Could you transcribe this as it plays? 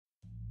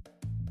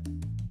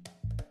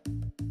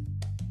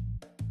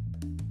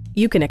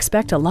You can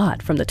expect a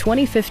lot from the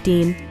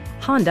 2015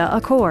 Honda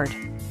Accord.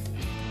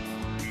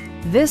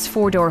 This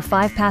four-door,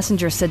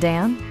 five-passenger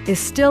sedan is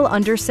still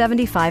under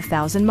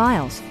 75,000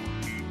 miles.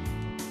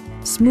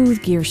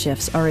 Smooth gear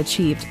shifts are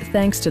achieved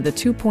thanks to the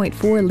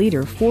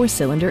 2.4-liter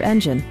four-cylinder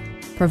engine,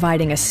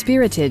 providing a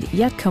spirited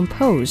yet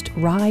composed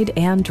ride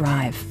and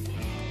drive.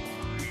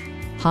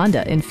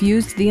 Honda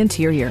infused the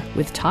interior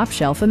with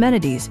top-shelf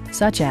amenities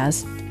such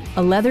as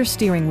a leather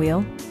steering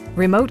wheel,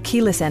 remote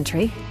keyless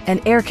entry,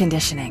 and air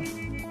conditioning.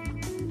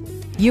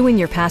 You and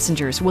your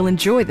passengers will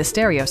enjoy the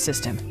stereo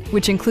system,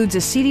 which includes a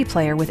CD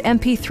player with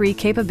MP3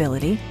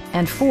 capability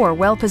and 4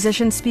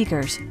 well-positioned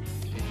speakers.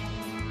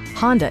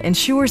 Honda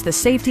ensures the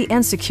safety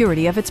and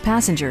security of its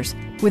passengers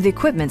with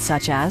equipment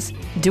such as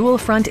dual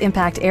front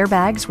impact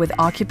airbags with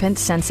occupant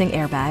sensing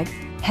airbag,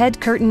 head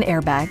curtain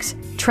airbags,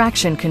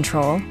 traction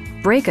control,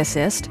 brake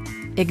assist,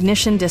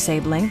 ignition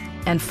disabling,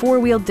 and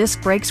four-wheel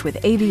disc brakes with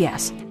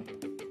ABS.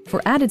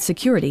 For added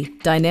security,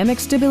 dynamic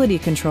stability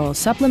control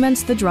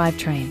supplements the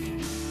drivetrain.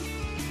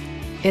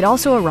 It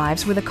also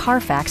arrives with a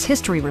Carfax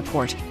history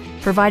report,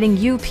 providing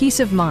you peace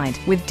of mind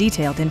with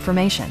detailed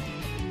information.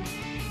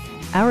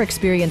 Our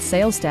experienced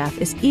sales staff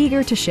is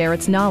eager to share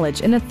its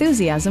knowledge and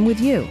enthusiasm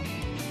with you.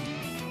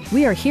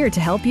 We are here to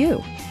help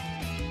you.